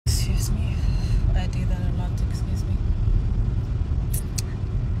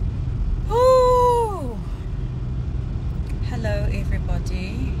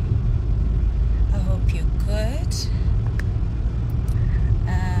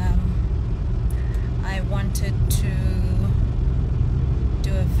wanted to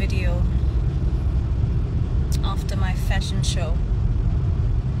do a video after my fashion show.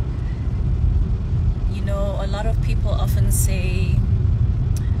 You know, a lot of people often say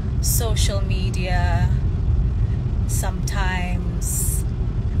social media, sometimes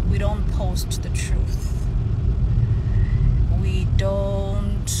we don't post the truth. We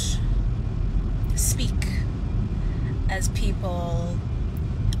don't speak as people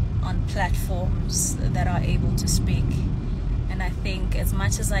on platforms that are able to speak. And I think as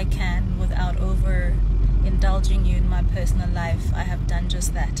much as I can, without over indulging you in my personal life, I have done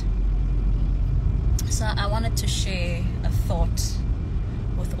just that. So I wanted to share a thought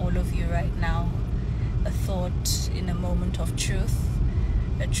with all of you right now. A thought in a moment of truth.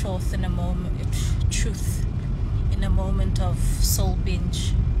 A truth in a moment of soul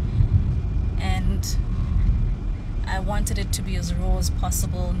binge. And I wanted it to be as raw as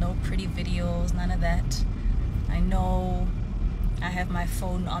possible. No pretty videos, none of that. I know I have my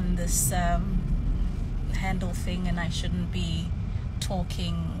phone on this handle thing and I shouldn't be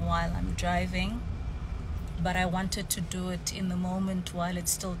talking while I'm driving, but I wanted to do it in the moment while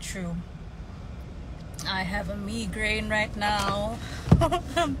it's still true. I have a migraine right now.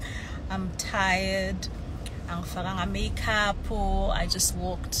 I'm tired. I'm farang makeup. I just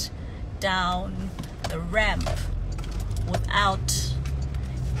walked down the ramp without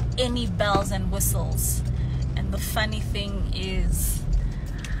any bells and whistles. And the funny thing is,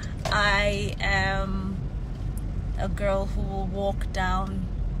 I am a girl who will walk down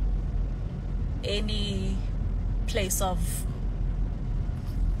any place of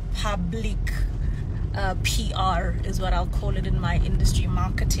public PR is what I'll call it in my industry,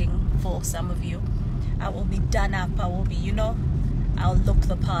 marketing for some of you. I will be done up, I will be, you know, I'll look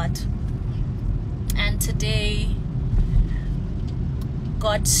the part. And today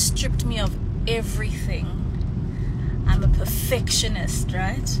God stripped me of everything. I'm a perfectionist,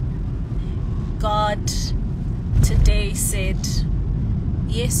 right? God today said,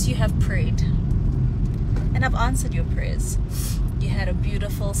 yes, you have prayed, and I've answered your prayers. You had a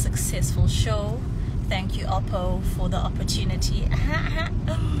beautiful, successful show. Thank you, Oppo, for the opportunity.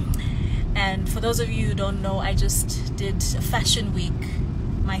 And for those of you who don't know, I just did a Fashion Week,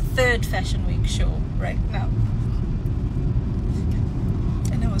 my 3rd Fashion Week show right now.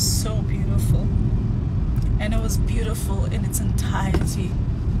 And it was so beautiful. And it was beautiful in its entirety.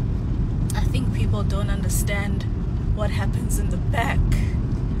 I think people don't understand what happens in the back,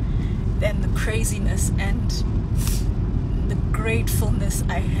 then the craziness and the gratefulness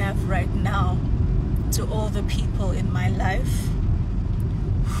I have right now to all the people in my life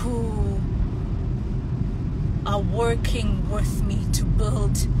who are working with me to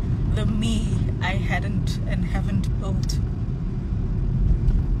build the me I hadn't and haven't built.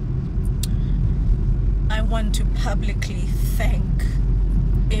 I want to publicly thank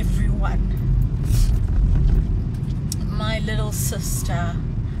everyone. My little sister,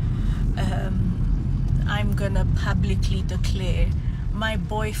 I'm gonna publicly declare, my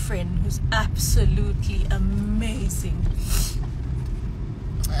boyfriend, who's absolutely amazing,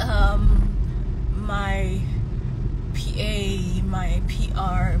 my PA, my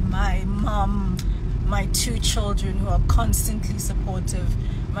PR, my mom, my 2 children who are constantly supportive,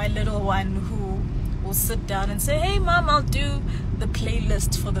 my little one who will sit down and say, hey mom, I'll do the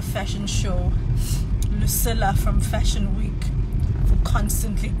playlist for the fashion show, Lucilla from Fashion Week, for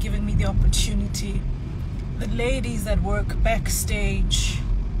constantly giving me the opportunity, the ladies that work backstage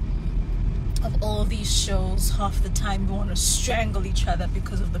of all these shows. Half the time we want to strangle each other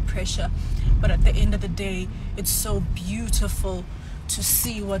because of the pressure, but at the end of the day, it's so beautiful to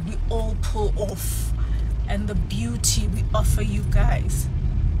see what we all pull off and the beauty we offer you guys.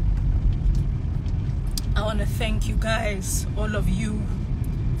 I want to thank you guys, all of you,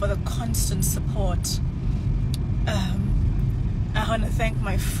 for the constant support. I want to thank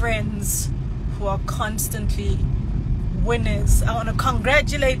my friends who are constantly winners. I want to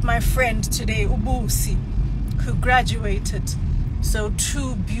congratulate my friend today, Ubusi, who graduated. So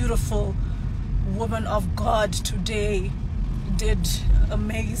 2 beautiful women of God today did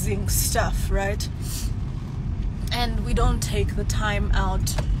amazing stuff, right? And we don't take the time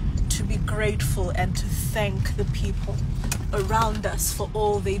out to be grateful and to thank the people around us for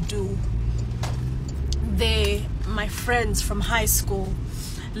all they do. My friends from high school,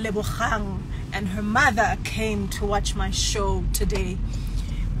 Lebogang and her mother, came to watch my show today.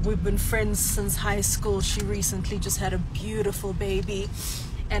 We've been friends since high school. She recently just had a beautiful baby,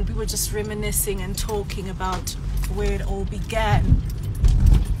 and we were just reminiscing and talking about where it all began.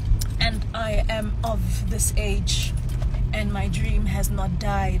 And I am of this age, and my dream has not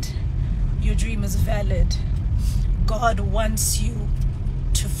died. Your dream is valid. God wants you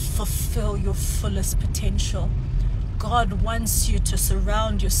to fulfill your fullest potential. God wants you to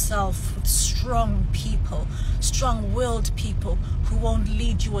surround yourself with strong people, strong-willed people who won't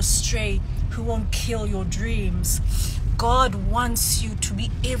lead you astray, who won't kill your dreams. God wants you to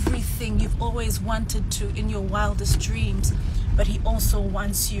be everything you've always wanted to in your wildest dreams, but He also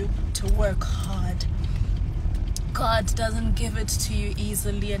wants you to work hard. God doesn't give it to you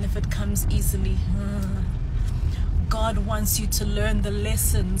easily, and if it comes easily, God wants you to learn the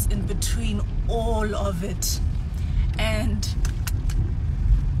lessons in between all of it. And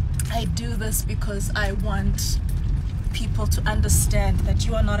I do this because I want people to understand that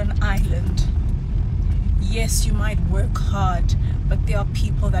you are not an island. Yes, you might work hard, but there are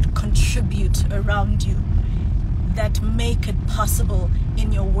people that contribute around you, that make it possible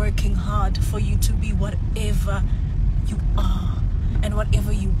in your working hard for you to be whatever you are and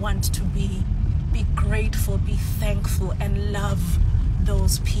whatever you want to be. Be grateful, be thankful, and love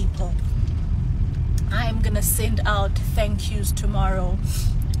those people. I'm gonna send out thank yous tomorrow.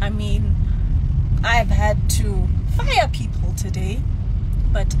 I mean, I've had to fire people today,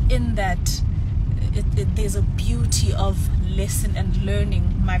 but in that there's a beauty of lesson and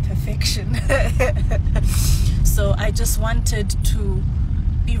learning my perfection. So I just wanted to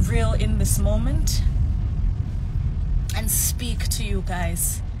be real in this moment and speak to you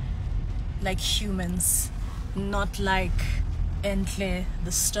guys like humans, not like Enhle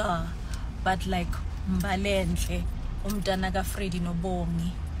the star, but like Mbali umntana kaFredi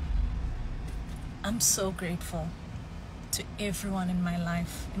noBongi. I'm so grateful to everyone in my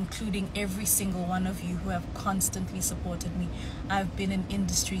life, including every single one of you who have constantly supported me. I've been in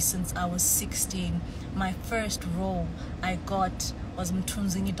industry since I was 16. My first role I got was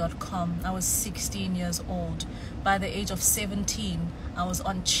mtunzini.com. I was 16 years old. By the age of 17, I was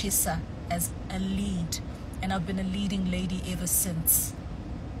on Chisa as a lead, and I've been a leading lady ever since.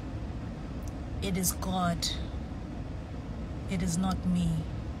 It is God. It is not me.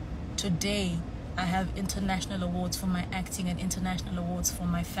 Today, I have international awards for my acting and international awards for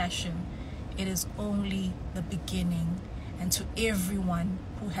my fashion. It is only the beginning. And to everyone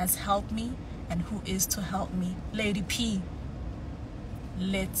who has helped me and who is to help me, Lady P,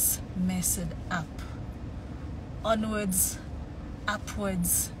 let's mess it up. Onwards,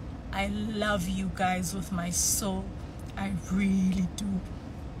 upwards. I love you guys with my soul. I really do.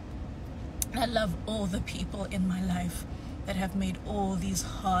 I love all the people in my life that have made all these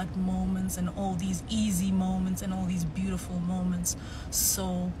hard moments and all these easy moments and all these beautiful moments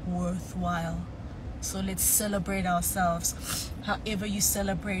so worthwhile. So let's celebrate ourselves. However you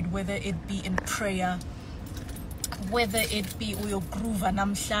celebrate, whether it be in prayer, whether it be uyogruva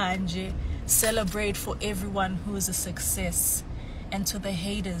namhlanje, celebrate for everyone who is a success. And to the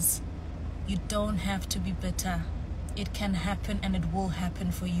haters, you don't have to be bitter. It can happen and it will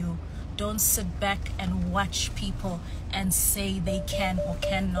happen for you. Don't sit back and watch people and say they can or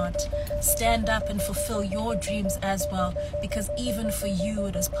cannot. Stand up and fulfill your dreams as well, because even for you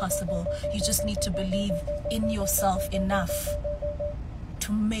it is possible. You just need to believe in yourself enough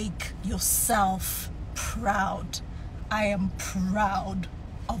to make yourself proud. I am proud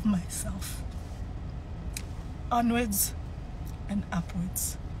of myself. Onwards and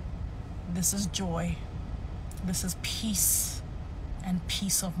upwards. This is joy. This is peace and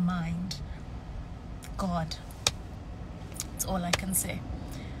peace of mind. God. That's all I can say.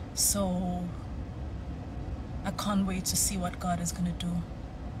 So I can't wait to see what God is going to do,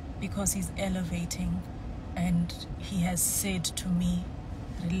 because He's elevating, and He has said to me,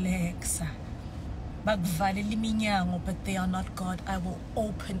 relax. But they are not God. I will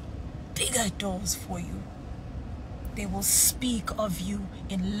open bigger doors for you. They will speak of you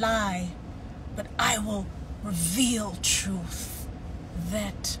in lie, but I will reveal truth.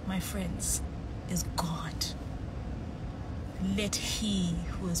 That, my friends, is God. Let he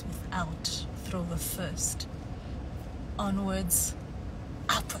who is without throw the first. Onwards,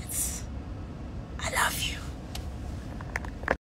 upwards. I love you.